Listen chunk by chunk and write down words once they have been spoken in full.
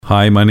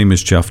Hi, my name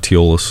is Jeff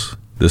Teolis.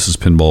 This is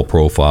Pinball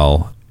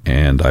Profile,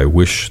 and I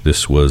wish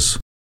this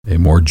was a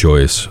more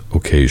joyous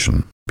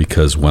occasion,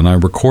 because when I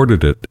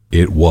recorded it,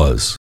 it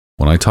was.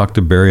 When I talked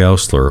to Barry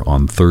Ausler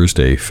on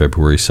Thursday,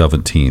 February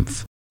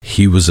 17th,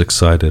 he was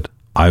excited.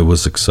 I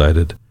was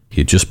excited.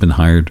 He had just been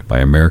hired by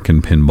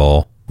American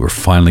Pinball. We were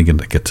finally going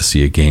to get to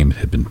see a game. It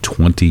had been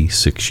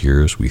 26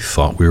 years. We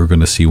thought we were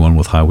going to see one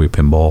with Highway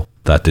Pinball.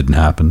 That didn't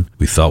happen.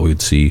 We thought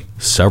we'd see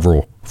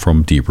several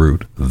from Deep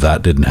Root.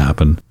 That didn't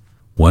happen.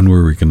 When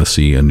were we going to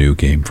see a new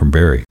game from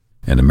Barry?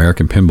 And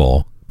American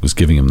Pinball was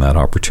giving him that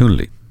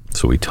opportunity.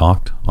 So we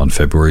talked on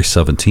February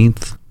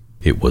 17th.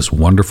 It was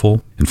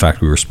wonderful. In fact,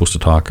 we were supposed to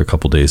talk a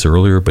couple days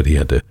earlier, but he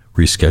had to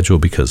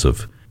reschedule because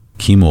of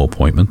chemo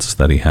appointments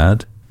that he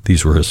had.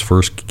 These were his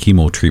first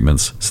chemo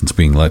treatments since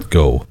being let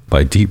go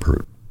by Deep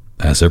Root,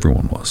 as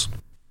everyone was.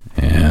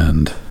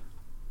 And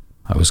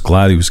I was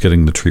glad he was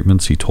getting the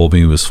treatments. He told me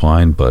he was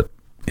fine, but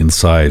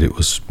inside it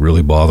was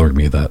really bothering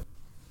me that,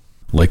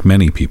 like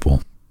many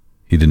people,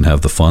 he didn't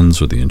have the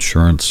funds or the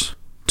insurance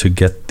to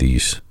get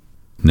these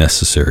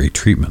necessary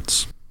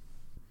treatments.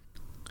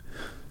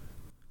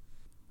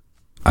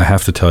 I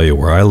have to tell you,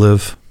 where I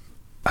live,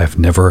 I've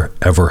never,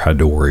 ever had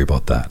to worry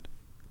about that.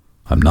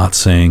 I'm not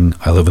saying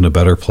I live in a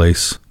better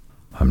place.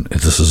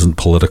 This isn't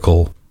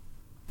political.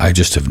 I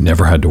just have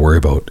never had to worry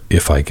about,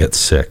 if I get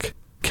sick,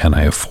 can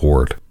I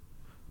afford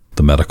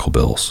the medical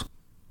bills?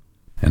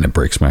 And it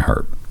breaks my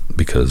heart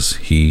because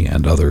he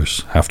and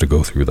others have to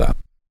go through that.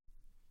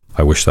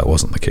 I wish that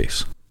wasn't the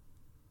case.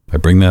 I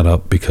bring that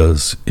up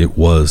because it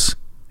was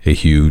a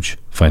huge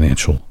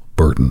financial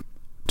burden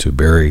to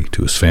Barry,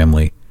 to his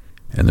family,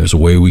 and there's a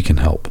way we can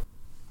help.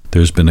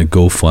 There's been a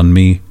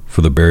GoFundMe for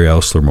the Barry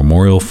Ausler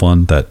Memorial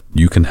Fund that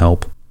you can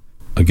help.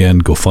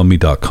 Again,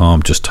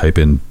 GoFundMe.com, just type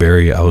in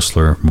Barry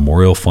Ausler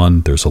Memorial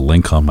Fund. There's a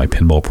link on my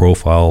Pinball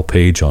Profile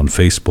page on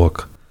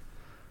Facebook,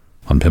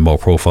 on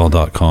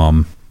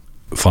pinballprofile.com.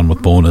 Fun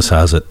with Bonus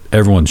has it.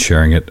 Everyone's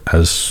sharing it,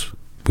 as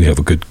we have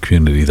a good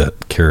community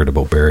that cared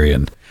about Barry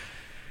and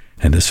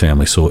his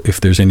family. So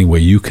if there's any way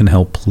you can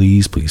help,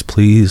 please, please,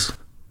 please.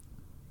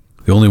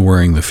 The only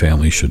worrying the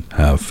family should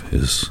have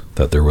is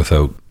that they're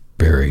without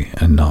Barry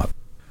and not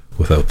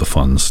without the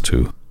funds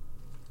to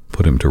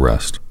put him to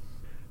rest.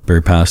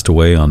 Barry passed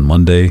away on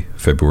Monday,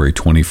 February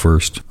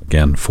 21st.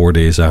 Again, 4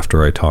 days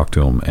after I talked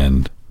to him,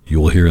 and you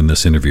will hear in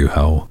this interview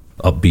how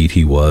upbeat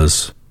he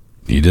was.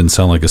 He didn't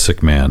sound like a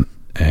sick man.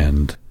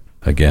 And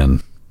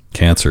again,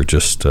 cancer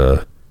just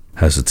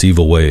has its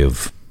evil way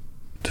of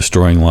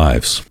destroying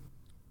lives.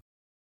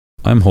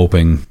 I'm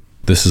hoping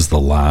this is the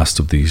last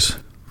of these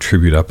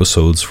tribute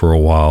episodes for a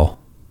while.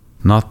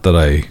 Not that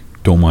I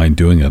don't mind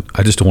doing it.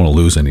 I just don't want to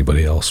lose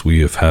anybody else.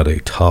 We have had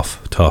a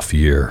tough, tough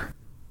year.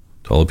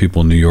 To all the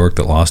people in New York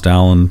that lost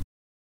Alan,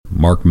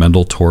 Mark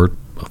Mendeltort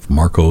of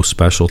Marco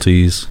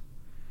Specialties,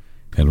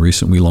 and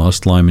recently we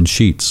lost Lyman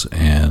Sheets,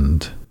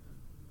 and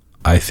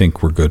I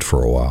think we're good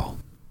for a while.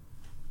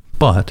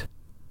 But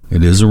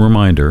it is a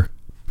reminder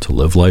to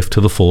live life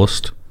to the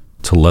fullest,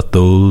 to let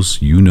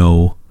those you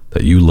know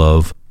that you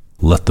love,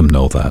 let them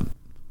know that.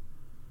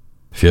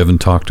 If you haven't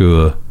talked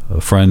to a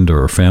friend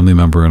or a family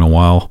member in a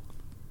while,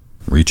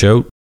 reach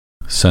out,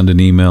 send an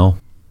email,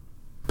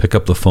 pick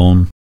up the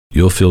phone.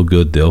 You'll feel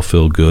good, they'll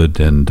feel good,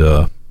 and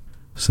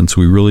since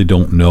we really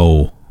don't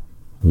know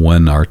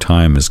when our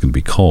time is going to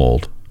be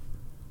called,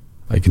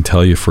 I can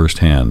tell you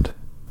firsthand,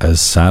 as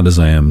sad as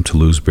I am to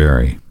lose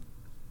Barry,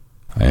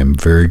 I am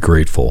very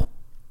grateful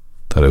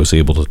that I was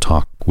able to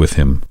talk with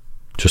him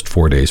just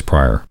 4 days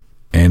prior,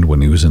 and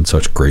when he was in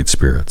such great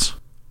spirits.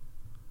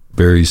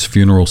 Barry's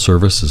funeral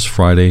service is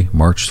Friday,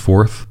 March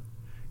 4th.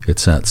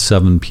 It's at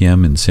 7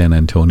 p.m. in San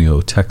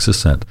Antonio,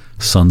 Texas at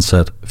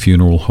Sunset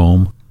Funeral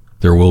Home.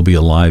 There will be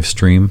a live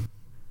stream.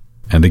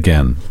 And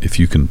again, if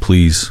you can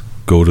please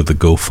go to the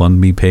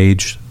GoFundMe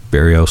page,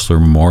 Barry Ausler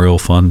Memorial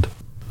Fund.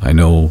 I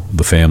know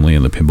the family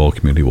and the pinball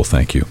community will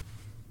thank you.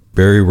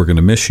 Barry, we're going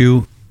to miss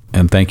you,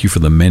 and thank you for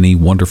the many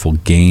wonderful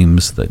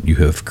games that you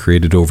have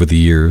created over the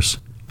years.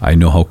 I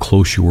know how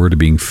close you were to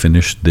being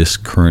finished this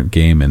current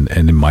game, and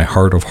in my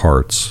heart of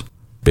hearts,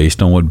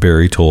 based on what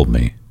Barry told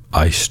me,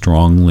 I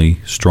strongly,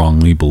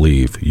 strongly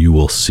believe you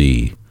will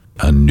see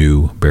a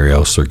new Barry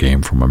Ausler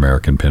game from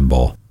American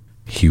Pinball.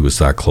 He was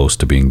that close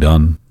to being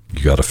done.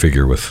 You got to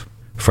figure with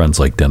friends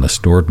like Dennis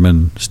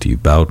Nordman,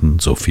 Steve Bowden,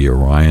 Sophia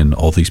Ryan,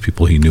 all these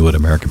people he knew at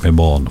American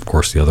Pinball, and of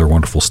course the other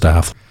wonderful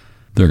staff,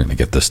 they're going to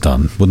get this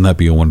done. Wouldn't that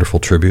be a wonderful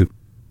tribute?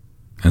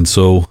 And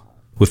so,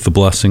 with the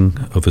blessing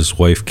of his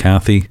wife,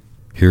 Kathy,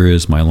 here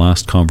is my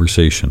last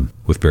conversation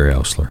with Barry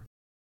Ausler.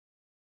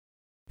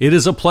 It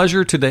is a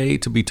pleasure today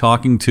to be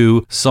talking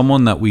to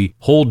someone that we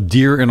hold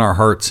dear in our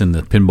hearts in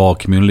the pinball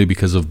community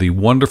because of the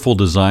wonderful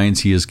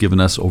designs he has given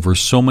us over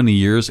so many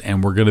years,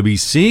 and we're going to be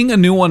seeing a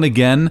new one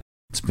again.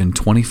 It's been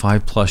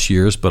 25 plus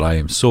years, but I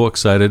am so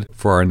excited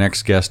for our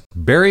next guest.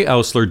 Barry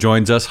Ausler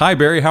joins us. Hi,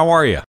 Barry. How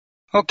are you?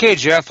 Okay,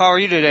 Jeff. How are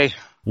you today?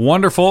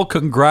 Wonderful.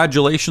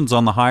 Congratulations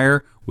on the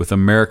hire with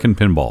American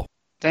Pinball.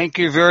 Thank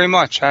you very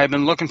much. I've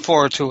been looking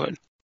forward to it.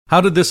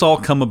 How did this all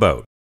come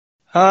about?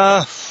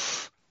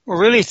 Well,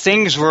 really,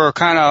 things were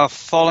kind of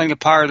falling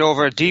apart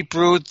over at Deep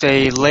Root.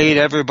 They laid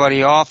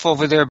everybody off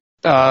over there.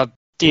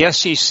 The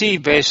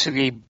SEC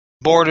basically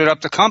boarded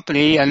up the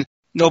company, and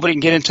nobody can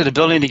get into the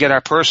building to get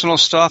our personal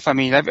stuff. I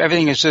mean,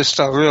 everything is just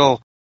a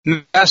real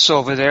mess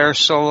over there.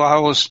 So I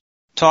was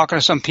talking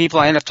to some people.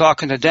 I ended up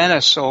talking to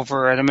Dennis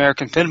over at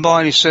American Pinball,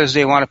 and he says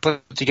they want to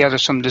put together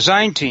some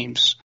design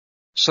teams.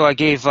 So I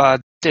gave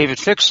David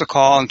Fix a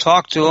call and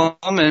talked to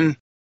him, and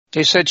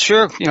they said,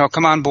 sure,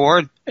 come on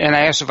board. And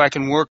I asked if I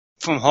can work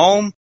from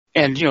home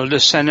and,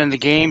 just send in the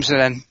games and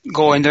then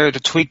go in there to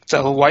tweak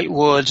the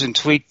Whitewoods and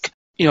tweak,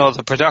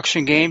 the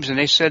production games. And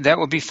they said that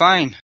would be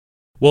fine.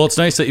 Well, it's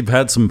nice that you've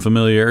had some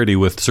familiarity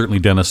with certainly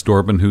Dennis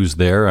Dorban, who's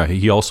there.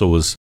 He also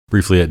was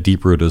briefly at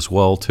Deep Root as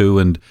well, too.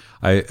 And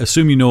I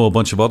assume you know a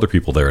bunch of other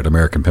people there at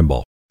American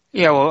Pinball.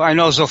 Yeah, well, I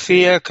know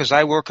Zofia because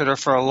I worked with her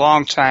for a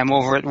long time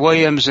over at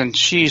Williams, and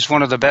she's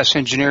one of the best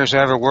engineers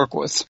I ever worked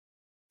with.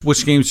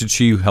 Which games did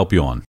she help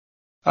you on?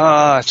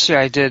 Let's see,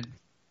 I did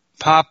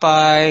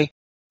Popeye,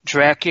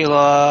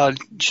 Dracula,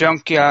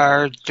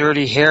 Junkyard,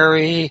 Dirty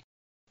Harry,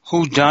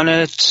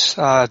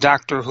 Whodunit,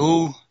 Doctor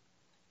Who.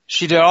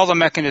 She did all the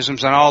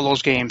mechanisms on all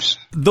those games.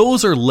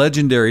 Those are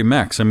legendary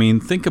mechs. I mean,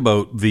 think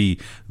about the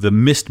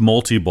Mist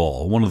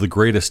Multi-Ball, one of the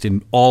greatest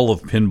in all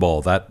of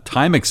pinball. That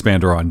time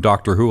expander on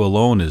Doctor Who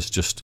alone is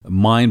just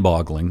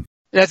mind-boggling.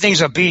 That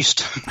thing's a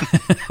beast,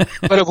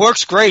 but it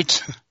works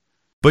great.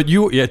 But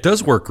it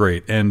does work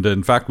great. And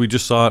in fact, we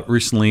just saw it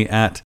recently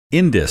at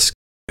Indisc.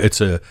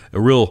 It's a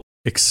real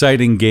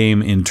exciting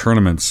game in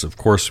tournaments. Of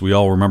course, we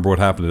all remember what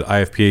happened at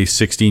IFPA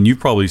 16. You've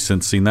probably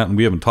since seen that, and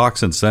we haven't talked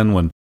since then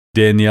when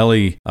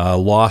Daniele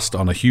lost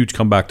on a huge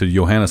comeback to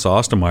Johannes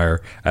Ostermeyer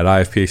at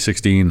IFPA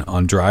 16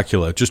 on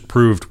Dracula. It just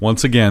proved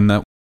once again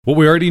that what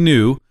we already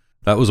knew,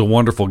 that was a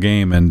wonderful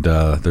game, and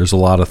there's a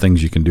lot of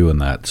things you can do in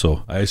that.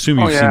 So I assume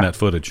you've seen that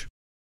footage.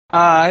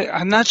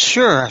 I'm not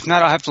sure. If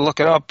not, I'll have to look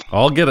it up.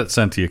 I'll get it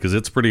sent to you because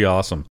it's pretty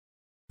awesome.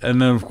 And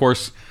then, of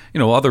course,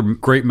 other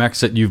great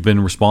mechs that you've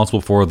been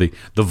responsible for, the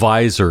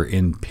Visor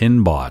in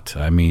Pinbot.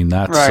 I mean,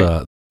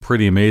 that's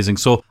pretty amazing.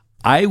 So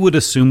I would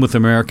assume with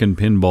American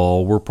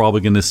Pinball, we're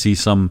probably going to see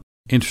some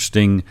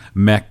interesting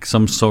mech,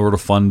 some sort of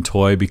fun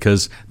toy,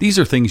 because these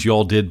are things you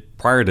all did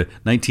prior to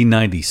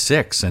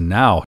 1996, and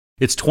now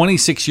it's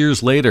 26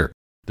 years later.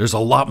 There's a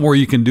lot more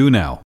you can do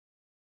now.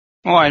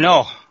 Oh, I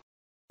know.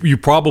 You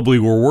probably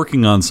were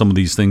working on some of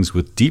these things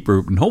with Deep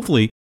Root, and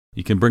hopefully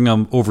you can bring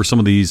over some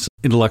of these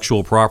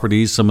intellectual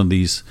properties, some of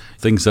these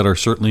things that are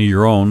certainly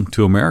your own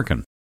to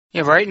American.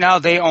 Yeah, right now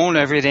they own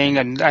everything,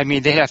 and I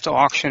mean, they have to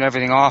auction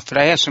everything off, but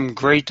I have some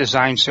great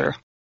designs there.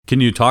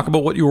 Can you talk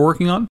about what you were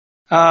working on?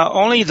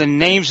 Only the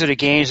names of the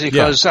games,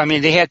 because, I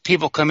mean, they had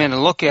people come in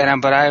and look at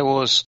them, but I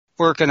was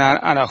working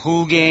on a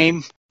Who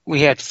game. We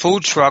had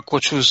Food Truck,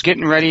 which was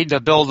getting ready to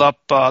build up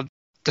the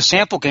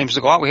sample games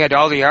to go out. We had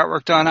all the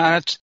artwork done on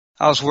it.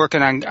 I was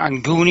working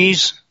on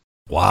Goonies.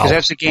 Wow. Because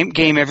that's the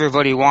game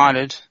everybody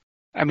wanted.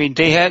 I mean,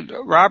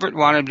 Robert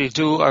wanted me to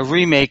do a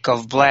remake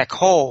of Black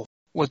Hole,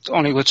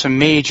 with some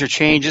major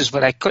changes,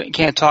 but I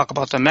can't talk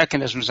about the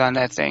mechanisms on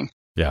that thing.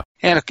 Yeah.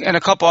 And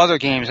a couple other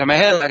games. I mean,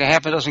 I had like a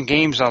half a dozen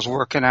games I was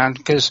working on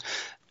because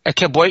I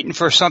kept waiting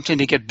for something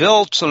to get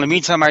built. So in the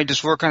meantime, I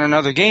just work on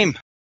another game.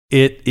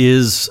 It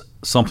is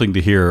something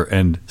to hear.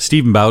 And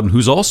Stephen Bowden,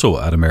 who's also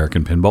at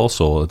American Pinball,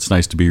 so it's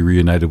nice to be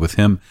reunited with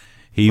him.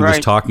 He was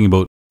talking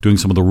about doing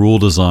some of the rule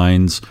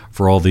designs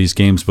for all these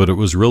games, but it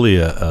was really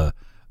a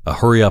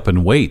hurry up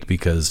and wait,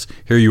 because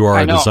here you are,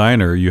 a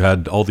designer. You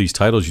had all these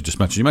titles you just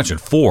mentioned. You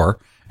mentioned 4,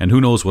 and who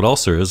knows what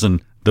else there is.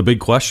 And the big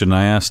question,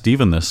 I asked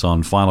Stephen this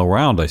on Final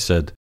Round, I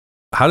said,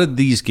 how did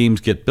these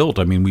games get built?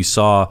 I mean, we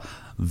saw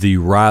the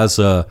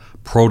Raza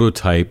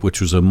prototype,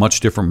 which was a much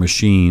different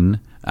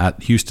machine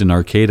at Houston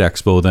Arcade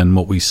Expo than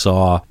what we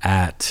saw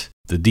at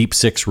the Deep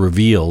Six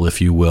reveal, if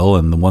you will,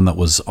 and the one that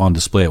was on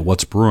display at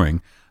What's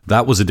Brewing.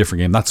 That was a different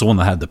game. That's the one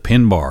that had the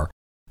pin bar.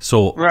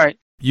 So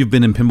you've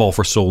been in pinball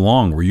for so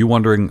long. Were you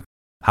wondering,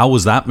 how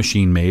was that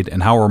machine made,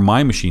 and how are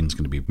my machines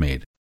going to be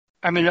made?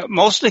 I mean,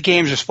 most of the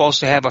games are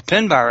supposed to have a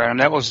pin bar in them.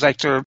 That was like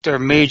their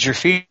major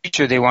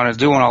feature they wanted to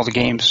do in all the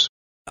games.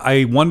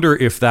 I wonder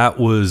if that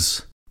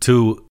was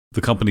to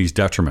the company's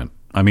detriment.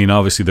 I mean,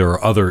 obviously there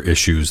are other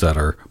issues that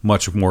are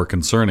much more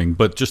concerning,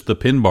 but just the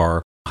pin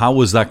bar, how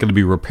was that going to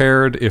be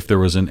repaired? If there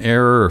was an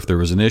error, if there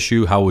was an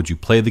issue, how would you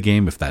play the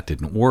game if that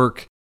didn't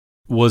work?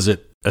 Was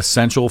it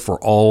essential for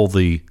all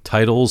the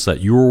titles that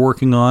you were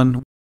working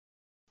on?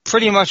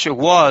 Pretty much it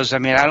was. I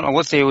mean, I don't know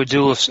what they would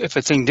do if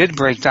a thing did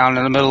break down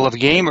in the middle of a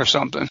game or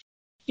something.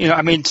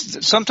 I mean,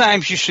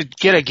 sometimes you should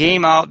get a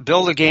game out,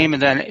 build a game,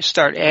 and then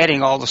start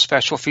adding all the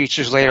special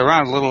features later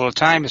on, a little at a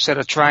time, instead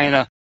of trying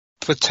to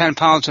put 10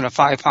 pounds in a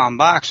 5-pound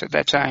box at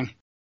that time.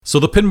 So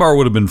the pin bar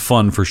would have been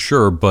fun for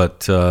sure,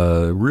 but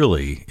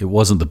really, it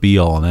wasn't the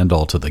be-all and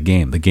end-all to the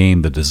game. The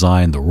game, the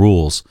design, the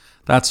rules,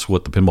 that's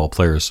what the pinball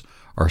players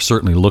are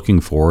certainly looking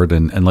for.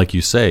 And like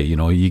you say,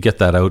 you get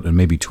that out and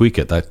maybe tweak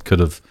it. That could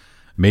have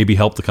maybe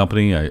helped the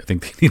company. I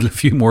think they need a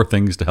few more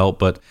things to help,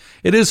 but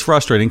it is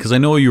frustrating because I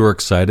know you were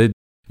excited.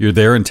 You're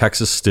there in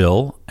Texas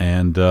still,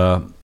 and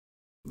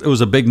It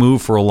was a big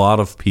move for a lot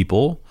of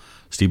people,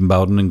 Stephen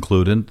Bowden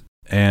included.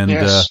 And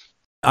Yes.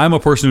 I'm a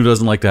person who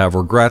doesn't like to have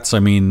regrets. I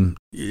mean,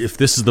 if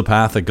this is the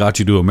path that got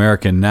you to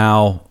American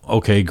now,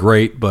 okay,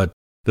 great. But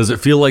does it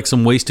feel like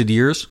some wasted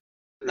years?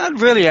 Not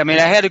really. I mean,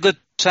 I had a good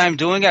time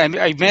doing it.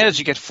 I managed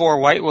to get 4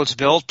 whitewoods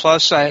built.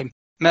 Plus, I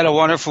met a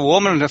wonderful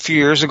woman a few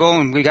years ago,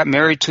 and we got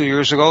married 2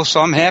 years ago,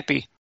 so I'm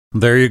happy.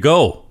 There you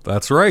go.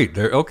 That's right.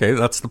 Okay,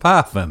 that's the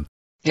path then.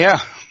 Yeah.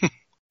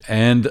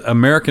 And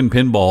American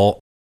Pinball,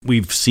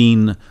 we've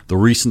seen the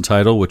recent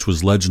title, which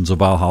was Legends of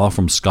Valhalla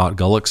from Scott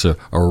Gullick's, a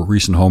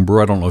recent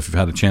homebrew. I don't know if you've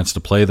had a chance to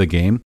play the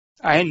game.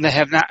 I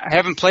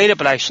haven't played it,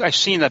 but I've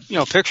seen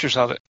the pictures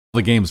of it.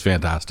 The game's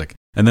fantastic.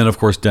 And then, of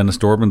course, Dennis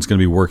Dorman's going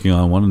to be working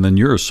on one, and then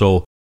yours.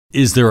 So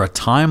is there a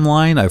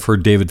timeline? I've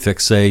heard David Fick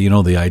say,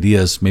 the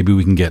idea is maybe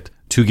we can get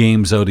 2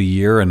 games out a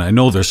year, and I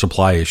know there's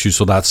supply issues,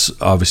 so that's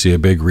obviously a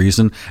big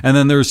reason. And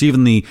then there's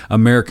even the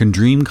American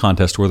Dream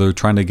contest where they're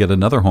trying to get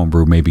another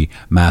homebrew maybe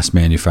mass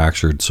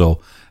manufactured.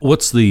 So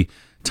what's the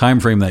time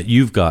frame that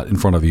you've got in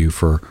front of you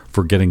for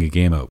getting a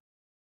game out?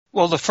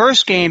 Well, the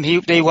first game,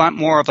 they want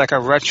more of like a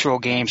retro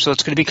game, so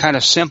it's going to be kind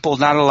of simple,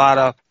 not a lot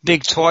of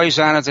big toys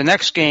on it. The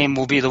next game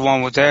will be the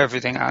one with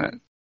everything on it.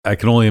 I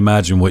can only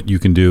imagine what you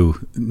can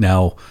do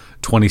now,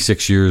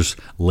 26 years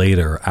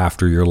later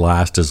after your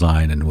last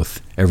design, and with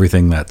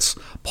everything that's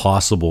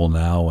possible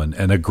now,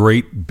 and a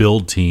great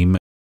build team.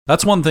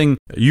 That's one thing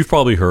you've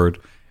probably heard.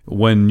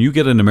 When you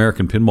get an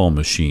American Pinball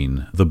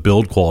machine, the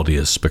build quality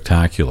is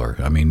spectacular.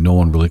 I mean, no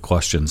one really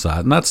questions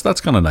that, and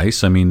that's kind of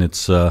nice. I mean,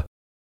 it's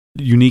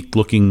unique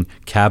looking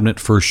cabinet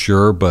for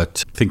sure,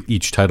 but I think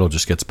each title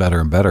just gets better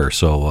and better.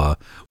 So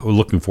we're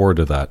looking forward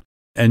to that.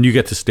 And you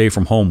get to stay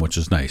from home, which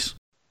is nice.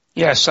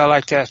 Yes, I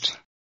like that.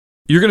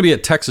 You're going to be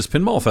at Texas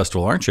Pinball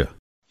Festival, aren't you?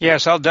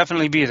 Yes, I'll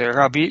definitely be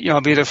there. I'll be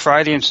there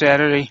Friday and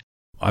Saturday.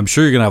 I'm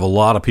sure you're going to have a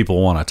lot of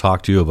people want to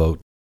talk to you about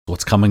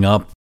what's coming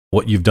up,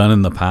 what you've done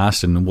in the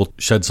past, and we'll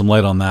shed some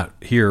light on that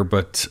here.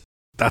 But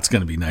that's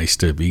going to be nice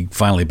to be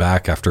finally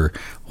back after,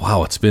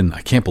 wow,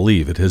 I can't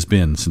believe it has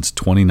been since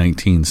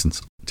 2019,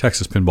 since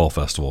Texas Pinball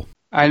Festival.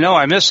 I know,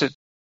 I miss it.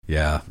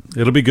 Yeah,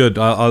 it'll be good.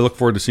 I look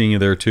forward to seeing you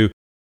there too.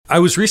 I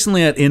was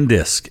recently at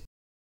Indisc.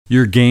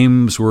 Your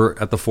games were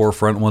at the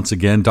forefront once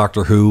again.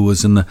 Doctor Who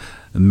was in the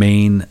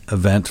main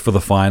event for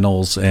the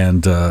finals,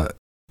 and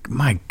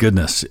my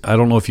goodness, I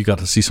don't know if you got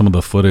to see some of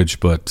the footage,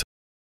 but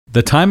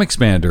the Time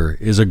Expander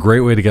is a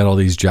great way to get all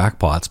these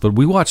jackpots. But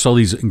we watched all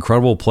these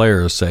incredible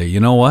players say, you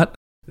know what?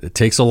 It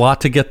takes a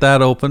lot to get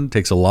that open, it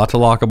takes a lot to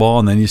lock a ball,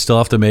 and then you still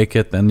have to make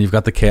it. Then you've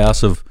got the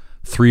chaos of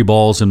 3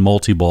 balls and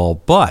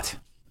multi-ball. But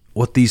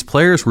what these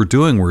players were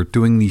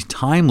doing these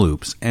time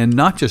loops, and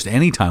not just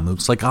any time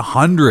loops, like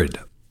 100.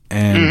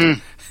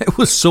 And it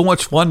was so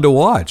much fun to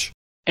watch.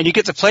 And you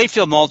get the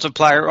playfield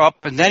multiplier up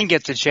and then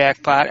get the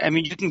jackpot. I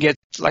mean, you can get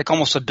like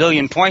almost 1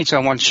 billion points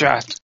on one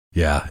shot.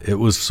 Yeah, it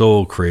was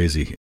so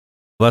crazy.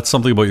 That's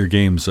something about your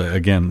games.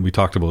 Again, we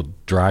talked about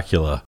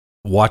Dracula,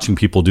 watching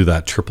people do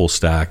that triple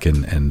stack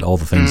and all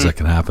the things that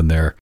can happen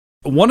there.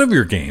 One of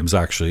your games,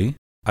 actually,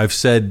 I've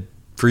said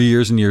for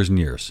years and years and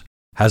years,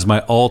 has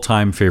my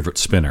all-time favorite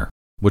spinner.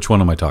 Which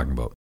one am I talking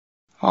about?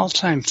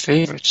 All-time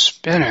favorite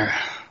spinner?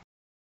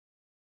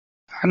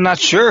 I'm not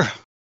sure.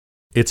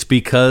 It's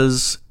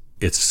because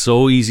it's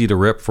so easy to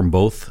rip from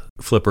both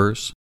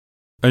flippers,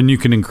 and you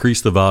can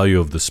increase the value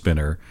of the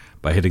spinner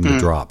by hitting the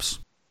drops.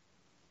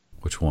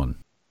 Which one?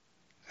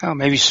 Oh,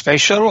 maybe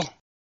Space Shuttle?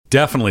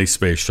 Definitely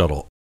Space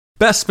Shuttle.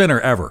 Best spinner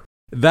ever.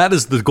 That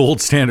is the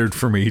gold standard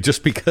for me,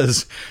 just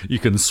because you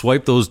can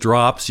swipe those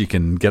drops, you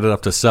can get it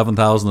up to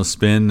 7,000 a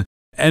spin,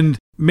 and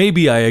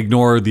maybe I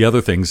ignore the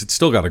other things. It's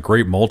still got a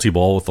great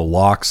multi-ball with the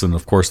locks and,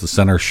 of course, the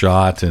center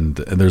shot, and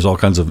there's all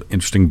kinds of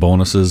interesting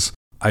bonuses.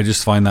 I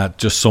just find that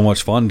just so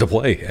much fun to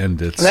play. And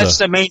that's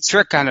the main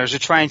trick on there, is to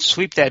try and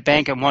sweep that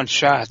bank in one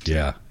shot.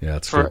 Yeah,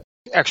 it's for cool.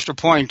 Extra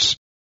points.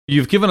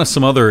 You've given us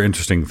some other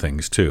interesting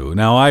things, too.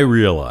 Now, I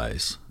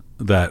realize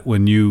that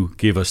when you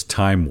gave us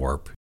Time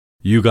Warp,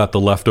 you got the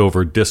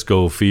leftover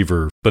Disco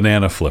Fever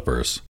banana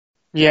flippers.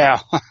 Yeah.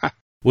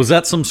 Was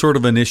that some sort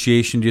of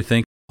initiation, do you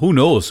think? Who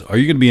knows? Are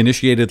you going to be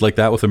initiated like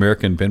that with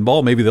American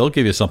Pinball? Maybe they'll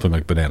give you something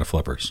like banana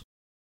flippers.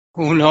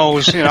 Who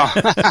knows,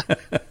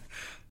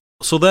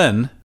 So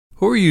then,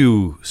 who are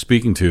you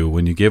speaking to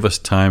when you gave us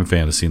Time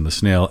Fantasy and the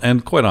Snail?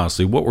 And quite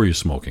honestly, what were you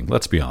smoking?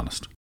 Let's be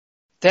honest.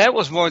 That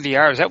was more the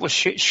artist. That was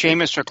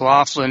Seamus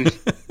McLaughlin.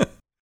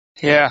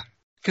 Yeah.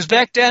 Because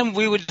back then,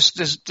 we would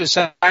just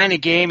design a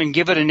game and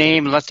give it a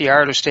name and let the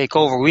artist take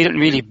over. We didn't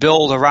really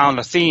build around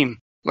the theme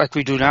like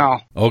we do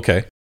now.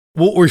 Okay.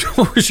 What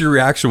was your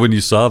reaction when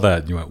you saw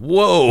that? You went,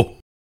 whoa.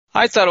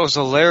 I thought it was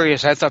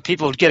hilarious. I thought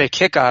people would get a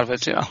kick out of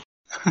it,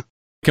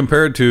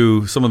 Compared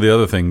to some of the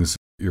other things,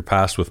 your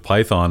past with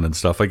Python and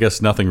stuff, I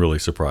guess nothing really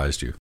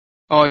surprised you.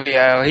 Oh,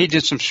 yeah. He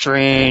did some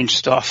strange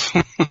stuff.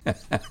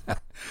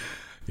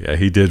 Yeah,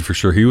 he did for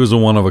sure. He was a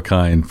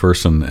one-of-a-kind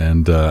person,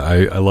 and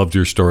I loved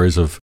your stories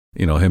of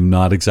him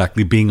not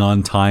exactly being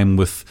on time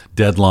with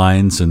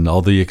deadlines and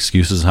all the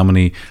excuses, how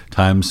many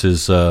times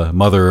his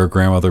mother or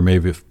grandmother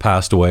maybe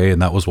passed away,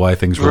 and that was why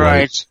things were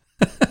right.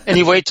 And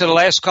you wait till the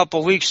last couple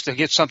of weeks to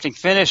get something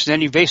finished, and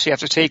then you basically have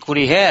to take what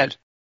he had.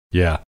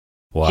 Yeah.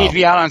 Wow. He'd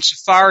be out on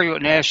safari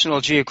with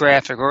National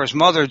Geographic, or his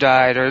mother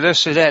died, or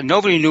this or that.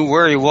 Nobody knew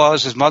where he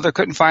was. His mother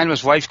couldn't find him.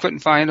 His wife couldn't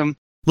find him.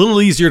 A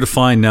little easier to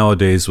find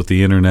nowadays with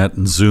the internet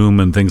and Zoom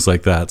and things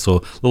like that. So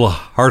a little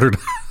harder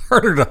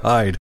to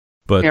hide.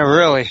 But Yeah,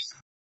 really.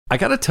 I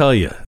got to tell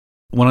you,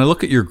 when I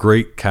look at your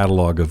great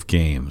catalog of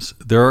games,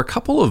 there are a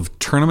couple of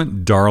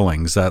tournament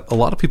darlings that a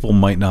lot of people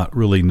might not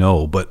really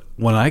know. But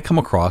when I come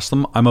across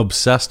them, I'm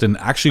obsessed and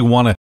actually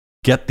want to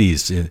get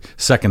these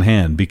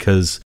secondhand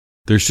because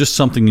there's just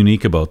something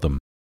unique about them.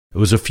 It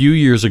was a few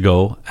years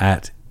ago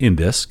at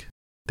Indisc.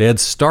 They had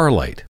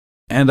Starlight,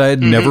 and I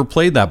had never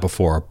played that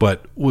before,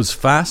 but was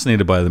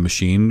fascinated by the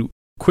machine,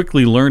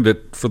 quickly learned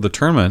it for the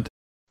tournament.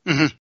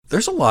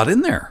 There's a lot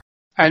in there.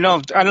 I know.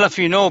 I don't know if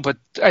you know, but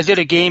I did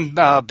a game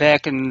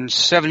back in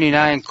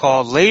 '79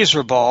 called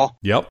Laser Ball.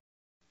 Yep.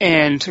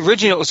 And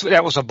originally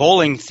that was a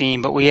bowling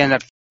theme, but we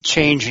ended up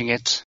changing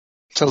it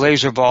to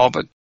Laser Ball.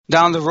 But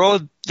down the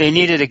road, they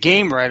needed a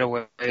game right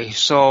away.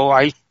 So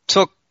I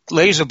took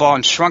Laser Ball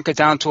and shrunk it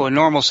down to a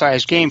normal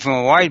sized game from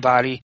a wide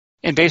body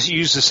and basically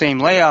used the same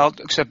layout,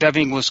 except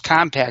everything was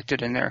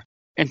compacted in there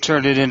and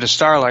turned it into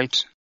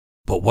Starlight.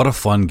 But what a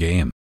fun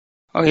game.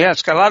 Oh, yeah,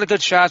 it's got a lot of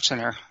good shots in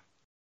there.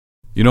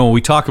 You know, when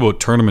we talk about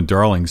tournament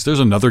darlings,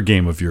 there's another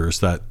game of yours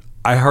that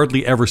I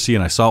hardly ever see,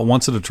 and I saw it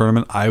once at a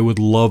tournament. I would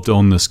love to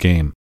own this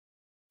game.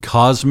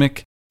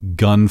 Cosmic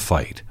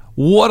Gunfight.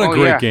 What a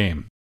great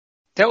game.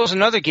 That was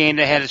another game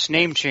that had its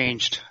name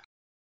changed.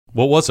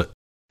 What was it?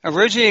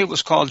 Originally, it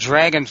was called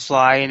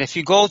Dragonfly, and if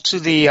you go to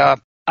the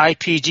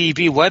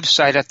IPDB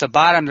website, at the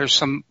bottom, there's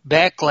some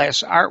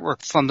backglass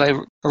artwork from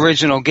the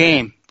original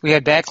game. We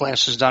had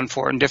backglasses done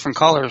for it in different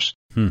colors.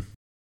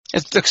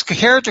 The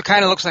character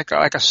kind of looks like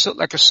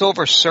a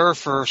Silver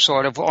Surfer,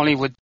 sort of, only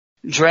with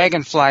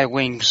dragonfly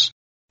wings.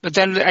 But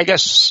then I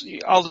guess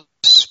all the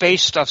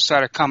space stuff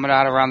started coming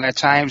out around that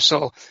time,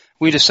 so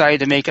we decided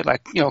to make it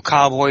like,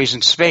 cowboys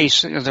in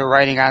space. They're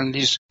riding on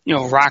these,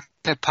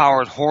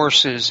 rocket-powered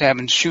horses,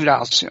 having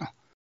shootouts.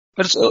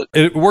 But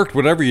it worked,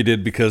 whatever you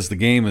did, because the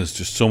game is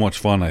just so much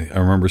fun. I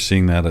remember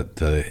seeing that at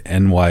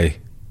NYC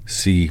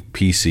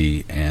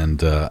PC,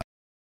 and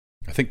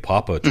I think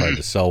Papa tried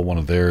to sell one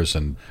of theirs,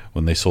 and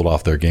when they sold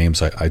off their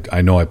games,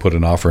 I know I put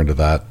an offer into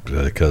that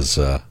because,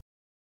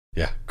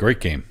 great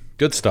game.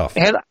 Good stuff.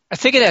 I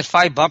think it had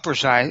 5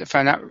 bumpers, if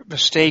I'm not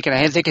mistaken.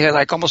 I think it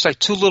had almost like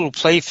 2 little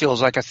play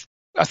fields, like a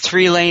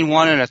 3-lane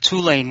one and a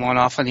 2-lane one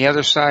off on the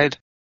other side.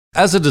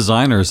 As a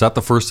designer, is that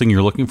the first thing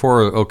you're looking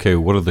for? Okay,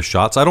 what are the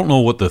shots? I don't know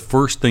what the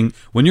first thing,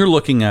 when you're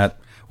looking at,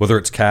 whether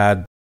it's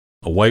CAD,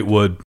 a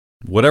whitewood,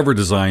 whatever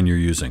design you're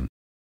using.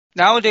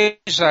 Nowadays,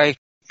 I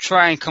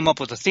try and come up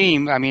with a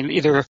theme. I mean,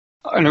 either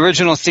an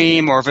original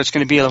theme, or if it's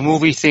going to be a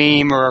movie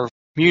theme or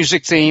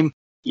music theme,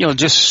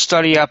 just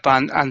study up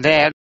on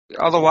that.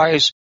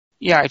 Otherwise,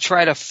 I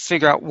try to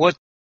figure out what,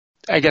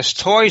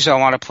 toys I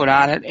want to put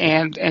on it,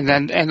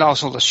 and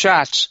also the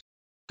shots.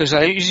 Because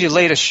I usually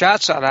lay the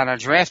shots out on a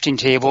drafting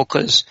table,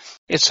 because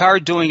it's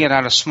hard doing it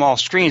on a small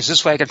screen.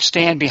 This way I can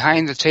stand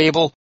behind the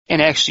table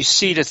and actually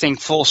see the thing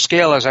full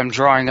scale as I'm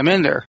drawing them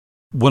in there.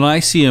 When I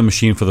see a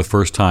machine for the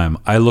first time,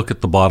 I look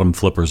at the bottom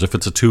flippers, if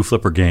it's a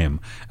 2-flipper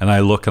game, and I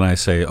look and I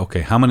say,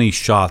 okay, how many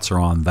shots are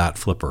on that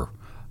flipper?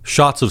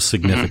 Shots of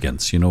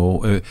significance,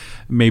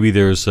 maybe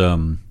there's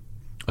a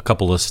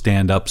couple of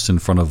stand-ups in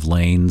front of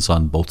lanes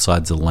on both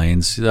sides of the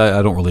lanes.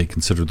 I don't really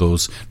consider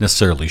those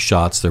necessarily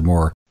shots. They're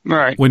more,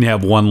 right, when you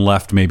have one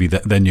left, maybe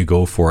then you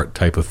go for it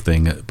type of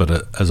thing,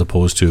 but as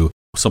opposed to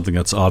something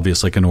that's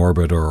obvious like an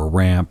orbit or a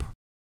ramp.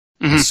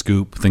 A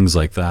scoop, things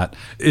like that.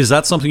 Is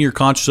that something you're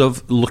conscious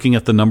of, looking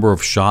at the number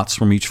of shots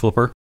from each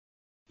flipper?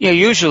 Yeah,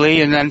 usually,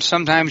 and then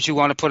sometimes you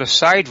want to put a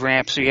side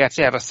ramp, so you have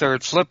to have a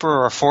 3rd flipper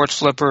or a 4th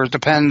flipper. It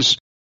depends,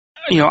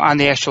 on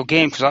the actual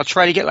game, because I'll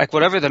try to get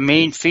whatever the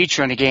main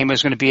feature in the game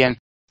is going to be and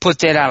put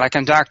that on. Like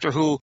on Doctor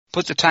Who,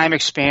 put the time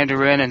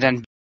expander in and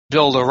then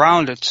build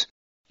around it.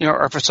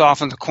 Or if it's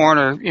off in the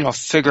corner,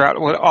 figure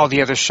out what all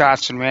the other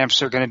shots and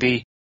ramps are going to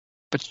be.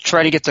 But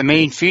try to get the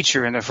main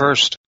feature in there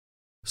first.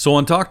 So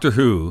on Doctor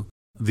Who,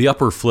 the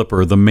upper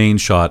flipper, the main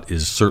shot,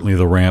 is certainly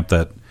the ramp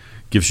that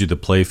gives you the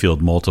playfield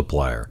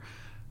multiplier.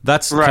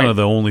 That's kind of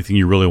the only thing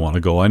you really want to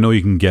go. I know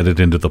you can get it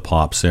into the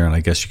pops there, and I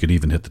guess you could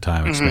even hit the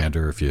time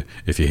expander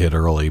if you hit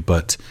early.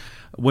 But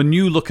when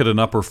you look at an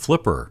upper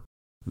flipper,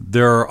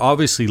 there are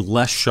obviously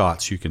less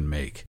shots you can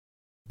make.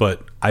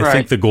 But I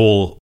think the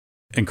goal,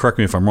 and correct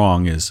me if I'm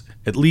wrong, is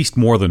at least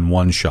more than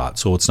one shot,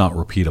 so it's not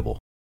repeatable.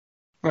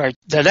 Right.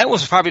 That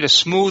was probably the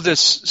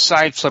smoothest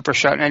side flipper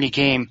shot in any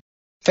game.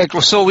 In fact, it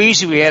was so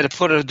easy we had to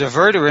put a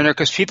diverter in there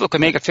because people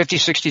could make it 50,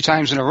 60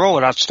 times in a row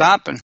without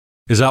stopping.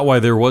 Is that why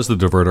there was the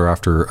diverter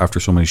after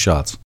so many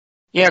shots?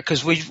 Yeah,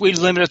 because we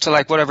limit it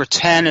to whatever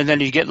 10, and then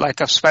you get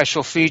a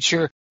special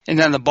feature, and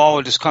then the ball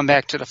would just come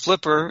back to the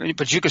flipper,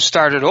 but you could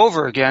start it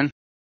over again.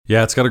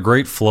 Yeah, it's got a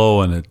great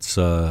flow, and it's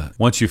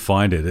once you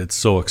find it, it's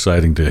so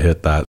exciting to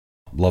hit that.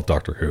 Love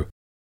Doctor Who.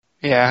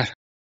 Yeah.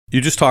 You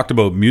just talked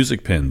about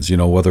music pins,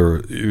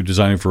 whether you're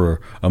designing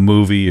for a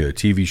movie, a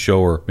TV show,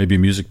 or maybe a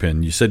music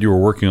pin. You said you were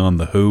working on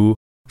The Who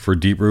for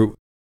Deep Root.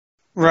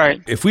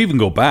 Right. If we even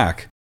go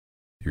back,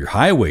 your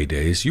Highway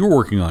days, you were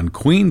working on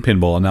Queen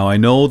pinball. Now, I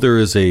know there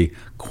is a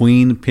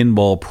Queen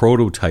pinball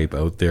prototype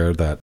out there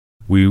that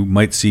we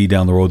might see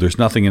down the road. There's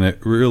nothing in it.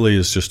 Really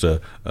is just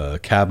a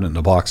cabinet and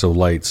a box of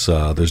lights.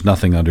 There's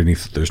nothing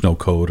underneath. There's no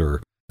code,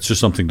 or it's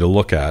just something to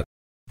look at.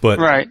 But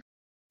right.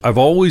 I've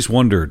always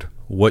wondered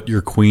what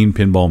your Queen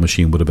pinball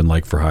machine would have been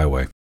like for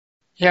Highway.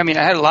 Yeah, I mean,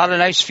 I had a lot of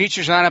nice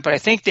features on it, but I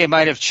think they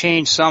might have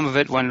changed some of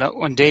it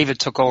when David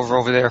took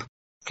over there,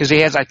 because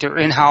they had like their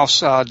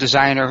in-house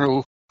designer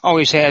who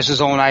always has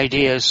his own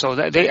ideas. So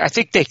I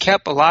think they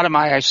kept a lot of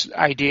my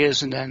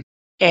ideas and then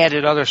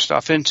added other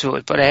stuff into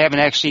it, but I haven't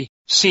actually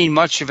seen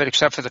much of it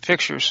except for the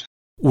pictures.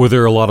 Were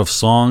there a lot of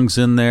songs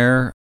in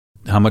there?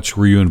 How much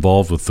were you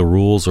involved with the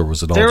rules, or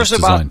was it all just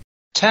design? There was about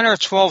 10 or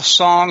 12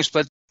 songs,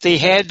 but they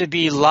had to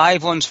be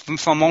live ones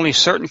from only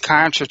certain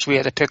concerts we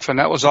had to pick from.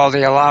 That was all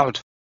they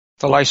allowed,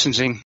 the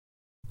licensing.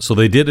 So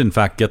they did, in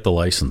fact, get the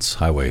license,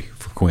 Highway,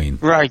 for Queen.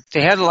 Right.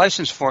 They had the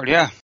license for it,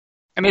 yeah.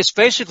 I mean, it's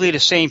basically the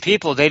same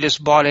people. They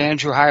just bought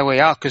Andrew Highway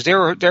out because they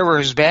were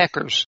his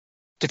backers,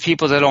 the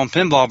people that own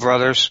Pinball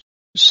Brothers.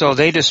 So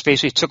they just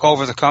basically took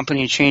over the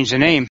company and changed the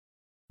name.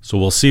 So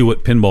we'll see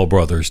what Pinball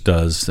Brothers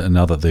does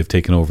now that they've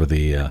taken over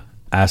the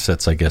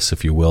assets, I guess,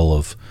 if you will,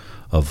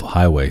 of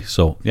Highway.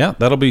 So, yeah,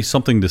 that'll be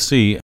something to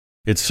see.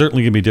 It's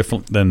certainly going to be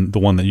different than the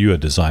one that you had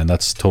designed.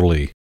 That's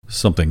totally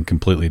something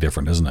completely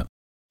different, isn't it?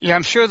 Yeah,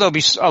 I'm sure there'll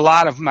be a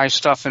lot of my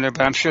stuff in there,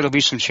 but I'm sure there'll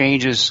be some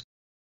changes.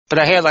 But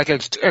I had like a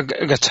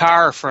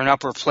guitar for an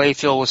upper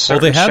playfield with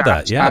certain they had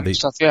shots that, yeah.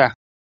 stuff, yeah.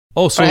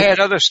 Oh, so but I had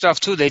other stuff,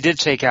 too, they did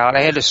take out.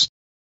 I had a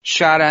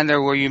shot on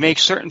there where you make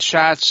certain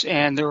shots,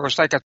 and there was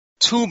like a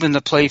tube in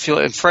the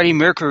playfield, and Freddie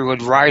Mercury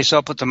would rise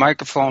up with the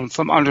microphone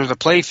from under the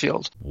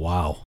playfield.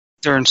 Wow.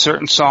 During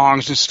certain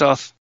songs and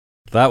stuff.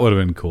 That would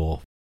have been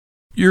cool.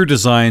 Your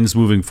designs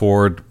moving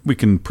forward, we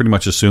can pretty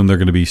much assume they're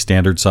going to be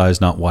standard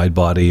size, not wide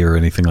body or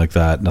anything like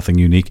that, nothing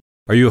unique.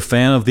 Are you a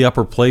fan of the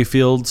upper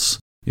playfields?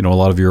 A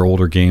lot of your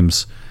older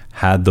games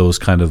had those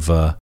kind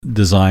of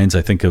designs.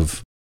 I think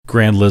of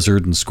Grand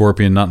Lizard and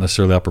Scorpion, not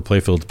necessarily upper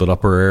playfields, but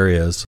upper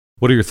areas.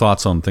 What are your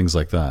thoughts on things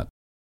like that?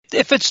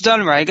 If it's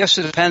done right, I guess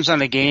it depends on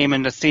the game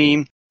and the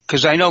theme.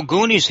 Because I know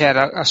Goonies had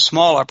a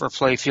small upper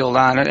playfield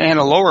on it and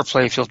a lower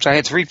playfield. So I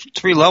had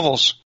three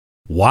levels.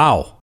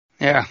 Wow.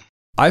 Yeah.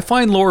 I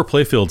find lower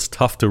playfields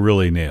tough to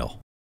really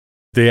nail.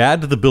 They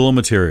add to the bill of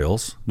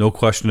materials, no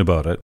question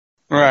about it.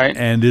 Right.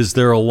 And is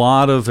there a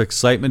lot of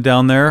excitement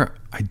down there?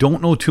 I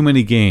don't know too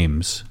many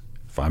games,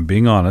 if I'm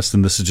being honest,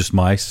 and this is just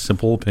my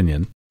simple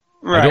opinion.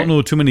 Right. I don't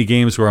know too many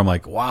games where I'm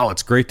like, wow,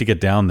 it's great to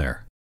get down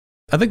there.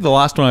 I think the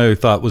last one I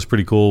thought was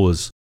pretty cool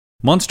was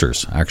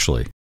Monsters,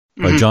 actually,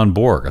 by John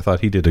Borg. I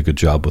thought he did a good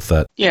job with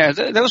that. Yeah,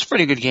 that was a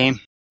pretty good game.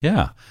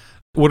 Yeah.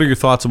 What are your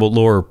thoughts about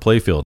lower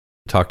playfield?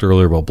 You talked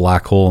earlier about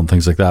Black Hole and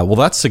things like that. Well,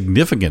 that's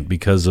significant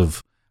because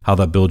of how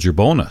that builds your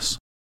bonus.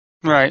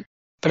 Right.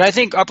 But I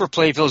think upper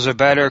playfields are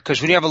better because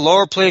when you have a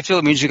lower playfield,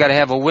 it means you got to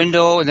have a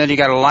window, and then you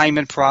got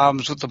alignment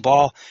problems with the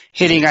ball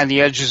hitting on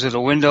the edges of the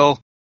window.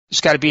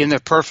 It's got to be in there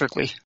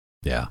perfectly.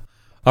 Yeah.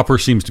 Upper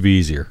seems to be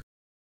easier.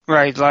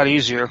 Right, a lot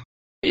easier.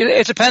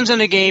 It depends on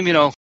the game,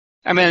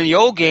 I mean, in the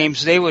old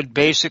games, they would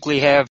basically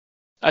have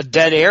a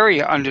dead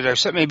area under there.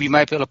 So maybe you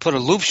might be able to put a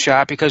loop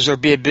shot because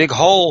there'd be a big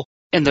hole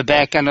in the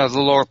back end of the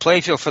lower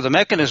playfield for the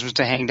mechanisms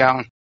to hang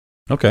down.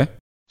 Okay.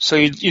 So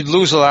you'd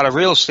lose a lot of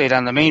real estate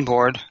on the main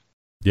board.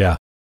 Yeah.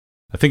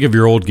 I think of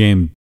your old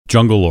game,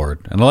 Jungle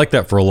Lord, and I like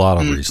that for a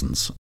lot of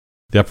reasons.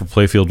 The upper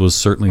playfield was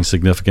certainly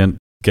significant,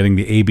 getting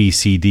the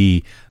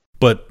ABCD,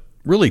 but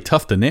really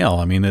tough to nail.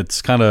 I mean,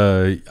 it's kind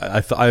of,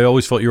 I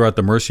always felt you were at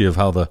the mercy of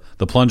how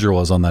the plunger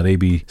was on that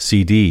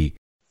ABCD.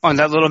 On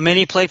that little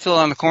mini playfield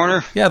on the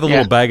corner? Yeah, the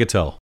little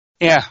bagatelle.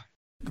 Yeah.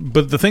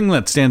 But the thing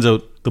that stands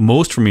out the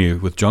most for me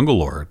with Jungle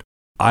Lord,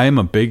 I am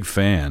a big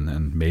fan,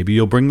 and maybe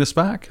you'll bring this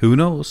back. Who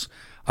knows?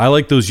 I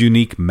like those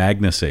unique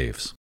Magna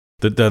saves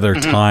that are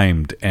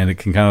timed, and it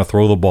can kind of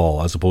throw the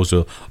ball as opposed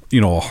to,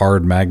 a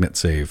hard magnet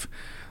save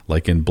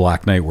like in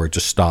Black Knight where it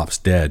just stops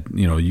dead.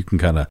 You can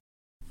kind of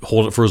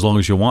hold it for as long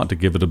as you want to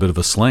give it a bit of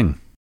a sling.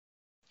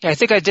 Yeah, I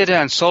think I did it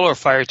on Solar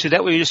Fire, too.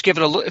 That way you just give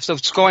it if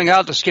it's going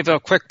out, just give it a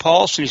quick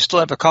pulse, and you still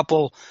have a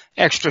couple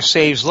extra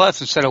saves left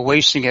instead of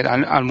wasting it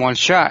on one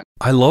shot.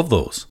 I love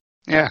those.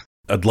 Yeah.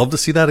 I'd love to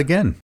see that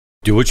again.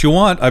 Do what you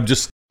want.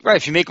 Right,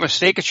 if you make a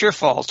mistake, it's your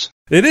fault.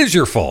 It is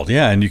your fault,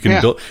 yeah, and you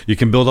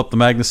can build up the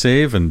Magna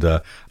save, and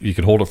you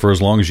can hold it for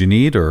as long as you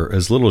need or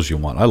as little as you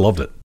want. I loved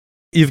it.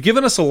 You've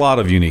given us a lot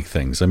of unique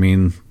things. I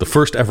mean, the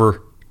first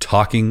ever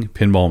talking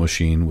pinball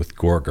machine with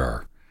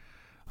Gorgar.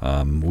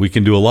 We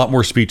can do a lot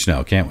more speech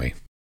now, can't we?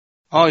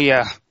 Oh,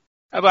 yeah.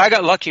 I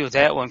got lucky with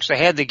that one because I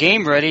had the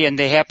game ready and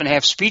they happened to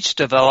have speech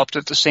developed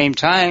at the same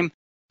time.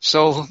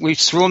 So we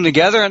threw them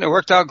together and it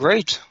worked out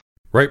great.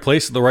 Right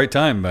place at the right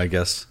time, I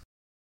guess.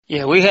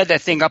 Yeah, we had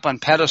that thing up on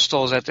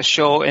pedestals at the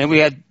show and we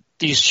had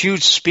these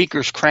huge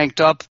speakers cranked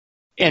up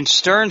And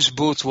Stern's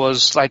booth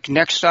was like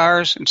next to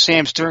ours, and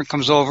Sam Stern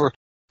comes over.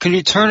 Can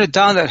you turn it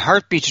down? That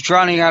heartbeat's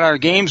drowning out our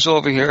games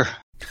over here.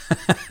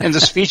 And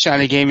the speech on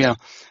the game,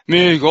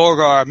 me,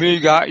 Gorgar, me,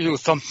 got you,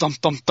 thump, thump,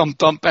 thump, thump,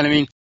 thump. And I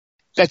mean,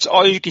 that's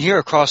all you can hear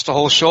across the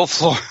whole show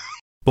floor.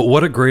 But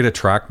what a great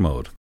attract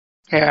mode.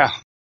 Yeah.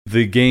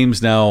 The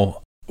games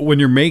now, when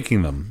you're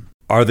making them,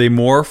 are they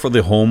more for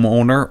the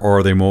homeowner or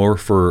are they more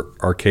for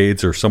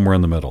arcades or somewhere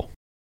in the middle?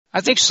 I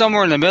think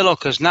somewhere in the middle,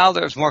 because now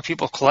there's more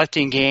people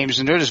collecting games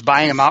and they're just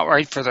buying them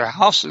outright for their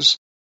houses.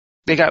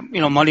 They got,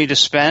 money to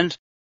spend,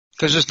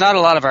 because there's not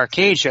a lot of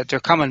arcades yet.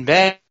 They're coming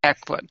back,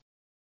 but,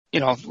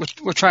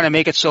 we're trying to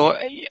make it so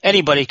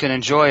anybody can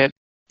enjoy it.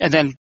 And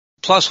then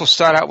plus we'll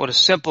start out with a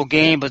simple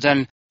game, but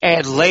then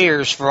add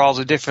layers for all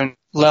the different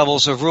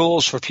levels of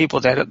rules for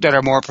people that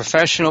are more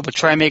professional, but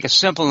try and make it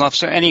simple enough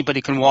so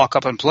anybody can walk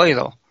up and play,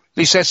 though. At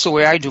least that's the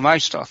way I do my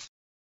stuff.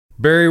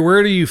 Barry,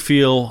 where do you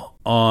feel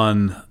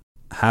on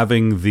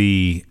having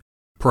the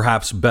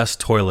perhaps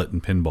best toilet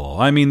in pinball?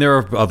 I mean, there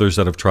are others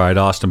that have tried,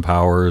 Austin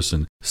Powers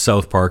and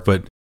South Park,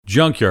 but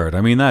Junkyard,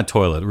 I mean, that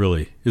toilet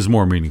really is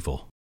more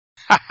meaningful.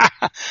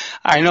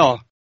 I know.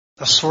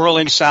 The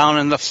swirling sound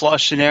and the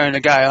flush in there and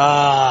the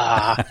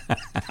guy,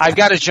 I've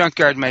got a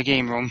Junkyard in my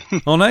game room.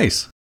 Oh,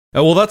 nice.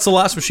 Well, that's the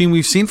last machine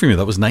we've seen from you.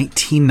 That was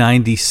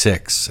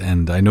 1996,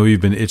 and I know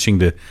you've been itching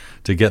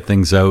to get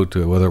things out,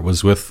 whether it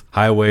was with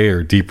Highway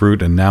or Deep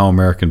Root and now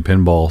American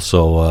Pinball,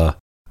 so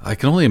I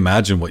can only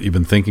imagine what you've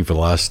been thinking for the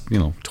last,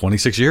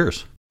 26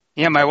 years.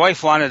 Yeah, my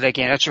wife wanted that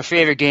game. That's her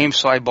favorite game,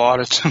 so I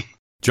bought it.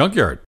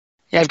 Junkyard.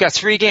 Yeah, I've got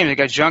 3 games. I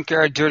got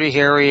Junkyard, Dirty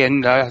Harry,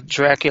 and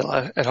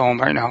Dracula at home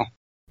right now.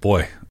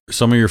 Boy,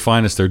 some of your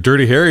finest there.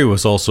 Dirty Harry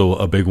was also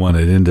a big one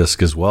at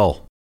Indisc as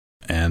well.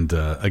 And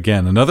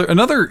again,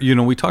 another,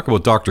 we talk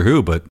about Doctor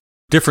Who, but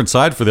different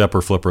side for the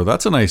upper flipper.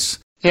 That's a nice,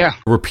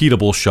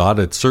 repeatable shot.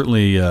 It's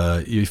certainly,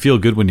 you feel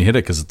good when you hit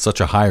it because it's such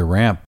a high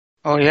ramp.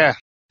 Oh, yeah.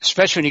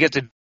 Especially when you get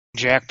the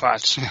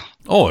jackpots.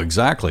 Oh,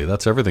 exactly.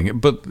 That's everything.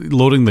 But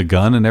loading the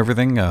gun and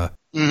everything. I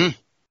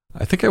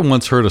think I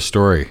once heard a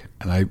story,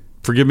 and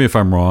forgive me if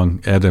I'm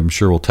wrong. Ed, I'm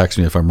sure will text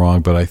me if I'm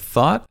wrong, but I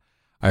thought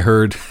I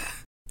heard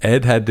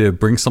Ed had to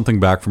bring something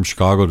back from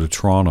Chicago to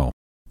Toronto,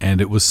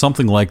 and it was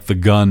something like the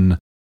gun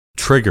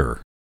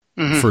trigger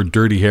for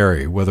Dirty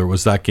Harry, whether it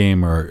was that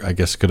game or I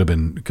guess it could have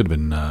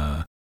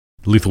been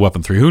Lethal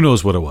Weapon 3. Who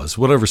knows what it was?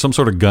 Whatever, some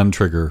sort of gun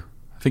trigger.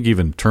 I think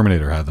even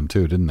Terminator had them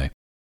too, didn't they?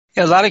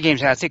 Yeah, a lot of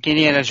games. I think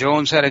Indiana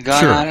Jones had a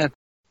gun on it.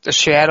 The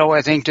Shadow,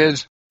 I think,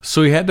 did.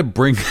 So he had to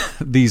bring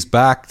these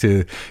back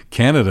to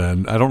Canada,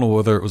 and I don't know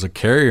whether it was a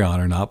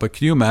carry-on or not, but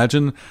can you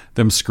imagine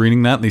them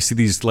screening that and they see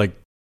these,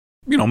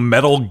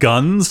 metal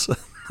guns?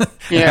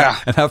 Yeah.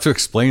 and have to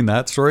explain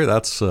that story?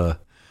 That's fun.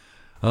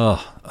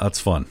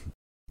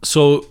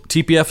 So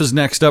TPF is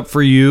next up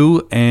for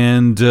you,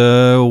 and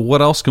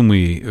what else can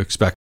we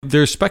expect?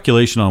 There's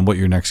speculation on what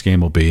your next game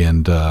will be,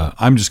 and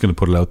I'm just going to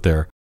put it out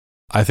there.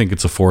 I think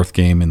it's a 4th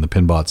game in the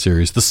Pinbot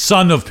series, the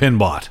son of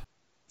Pinbot.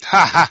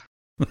 Ha ha.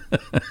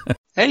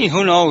 Hey,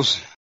 who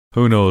knows?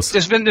 Who knows?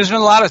 There's been a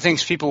lot of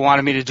things people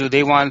wanted me to do.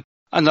 They want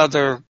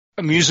another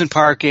amusement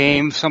park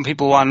game. Some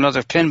people want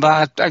another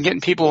Pinbot. I'm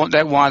getting people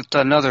that want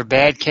another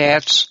Bad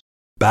Cats.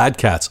 Bad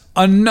Cats,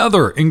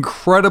 another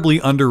incredibly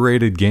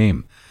underrated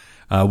game.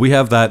 We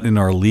have that in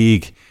our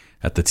league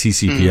at the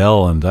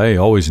TCPL, and I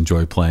always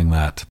enjoy playing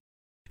that.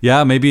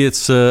 Yeah, maybe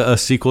it's a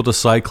sequel to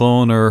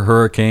Cyclone or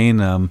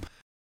Hurricane.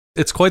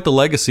 It's quite the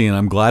legacy, and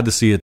I'm glad to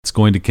see it's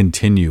going to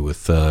continue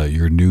with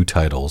your new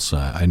titles.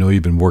 I know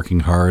you've been working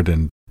hard,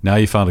 and now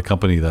you found a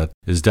company that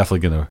is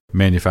definitely going to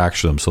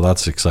manufacture them, so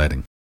that's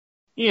exciting.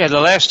 Yeah,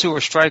 the last 2 were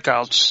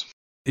strikeouts.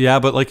 Yeah,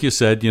 but like you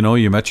said,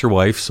 you met your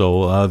wife,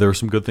 so there were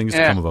some good things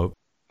to come about.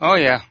 Oh,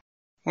 yeah.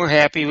 We're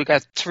happy. We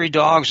got 3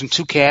 dogs and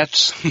 2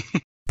 cats.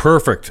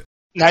 Perfect.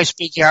 Nice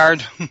big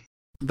yard.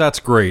 That's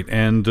great.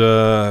 And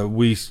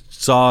we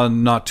saw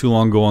not too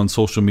long ago on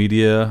social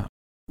media,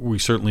 we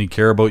certainly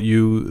care about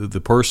you, the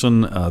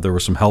person. There were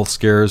some health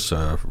scares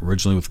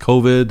originally with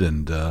COVID,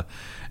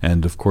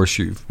 and of course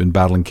you've been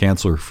battling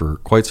cancer for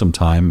quite some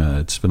time.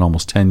 It's been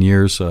almost 10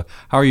 years. How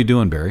are you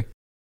doing, Barry?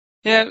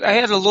 Yeah, I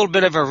had a little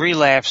bit of a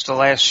relapse the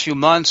last few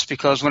months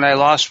because when I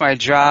lost my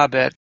job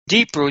at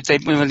Deep Root,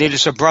 when they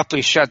just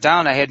abruptly shut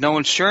down, I had no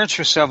insurance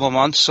for several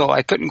months, so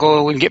I couldn't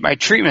go and get my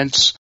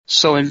treatments.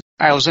 So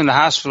I was in the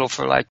hospital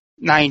for like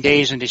 9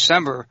 days in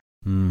December,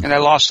 and I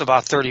lost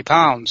about 30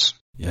 pounds.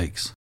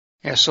 Yikes.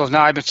 Yeah, so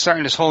now I've been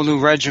starting this whole new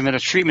regimen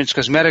of treatments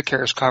because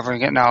Medicare is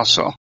covering it now.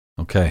 So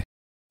okay.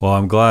 Well,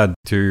 I'm glad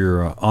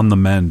you're on the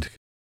mend.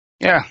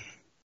 Yeah.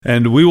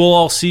 And we will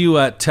all see you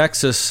at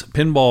Texas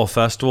Pinball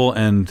Festival,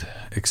 and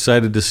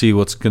excited to see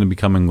what's going to be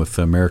coming with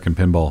American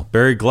Pinball.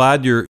 Barry,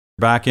 glad you're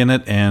back in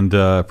it, and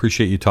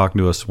appreciate you talking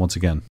to us once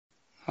again.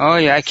 Oh,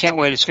 yeah, I can't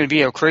wait. It's going to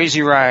be a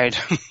crazy ride.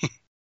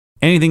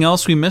 Anything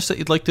else we missed that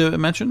you'd like to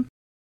mention?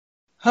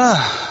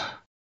 I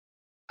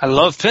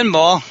love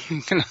pinball.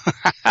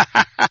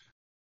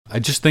 I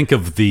just think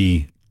of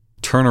the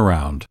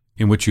turnaround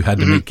in which you had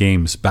to make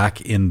games back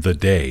in the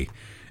day.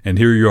 And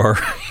here you are,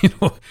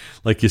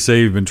 like you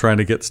say, you've been trying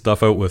to get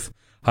stuff out with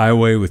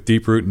highway with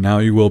Deeproot, and now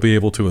you will be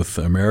able to with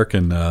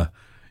American.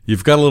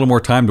 You've got a little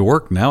more time to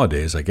work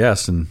nowadays, I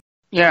guess. And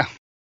yeah,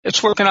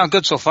 it's working out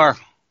good so far.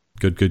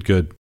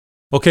 Good.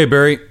 Okay,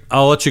 Barry,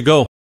 I'll let you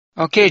go.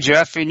 Okay,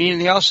 Jeff, if you need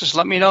anything else, just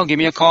let me know. Give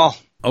me a call.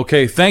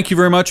 Okay, thank you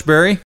very much,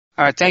 Barry.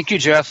 All right, thank you,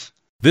 Jeff.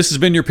 This has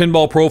been your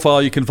Pinball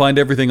Profile. You can find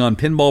everything on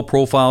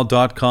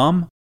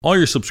pinballprofile.com. All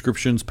your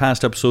subscriptions,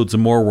 past episodes,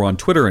 and more. We're on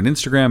Twitter and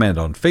Instagram and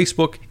on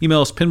Facebook.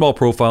 Email us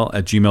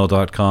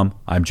pinballprofile@gmail.com.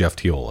 I'm Jeff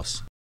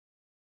Teolis.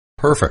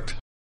 Perfect.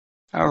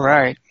 All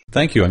right.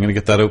 Thank you. I'm going to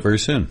get that out very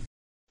soon.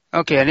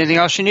 Okay, anything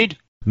else you need?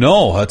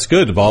 No, that's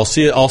good. I'll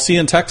see you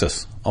in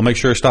Texas. I'll make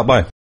sure I stop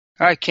by.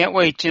 All right, can't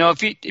wait.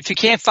 If you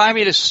can't find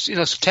me,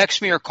 just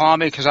text me or call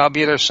me because I'll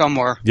be there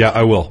somewhere. Yeah,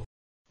 I will.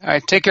 All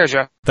right, take care,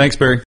 Jeff. Thanks,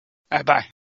 Barry. All right, bye.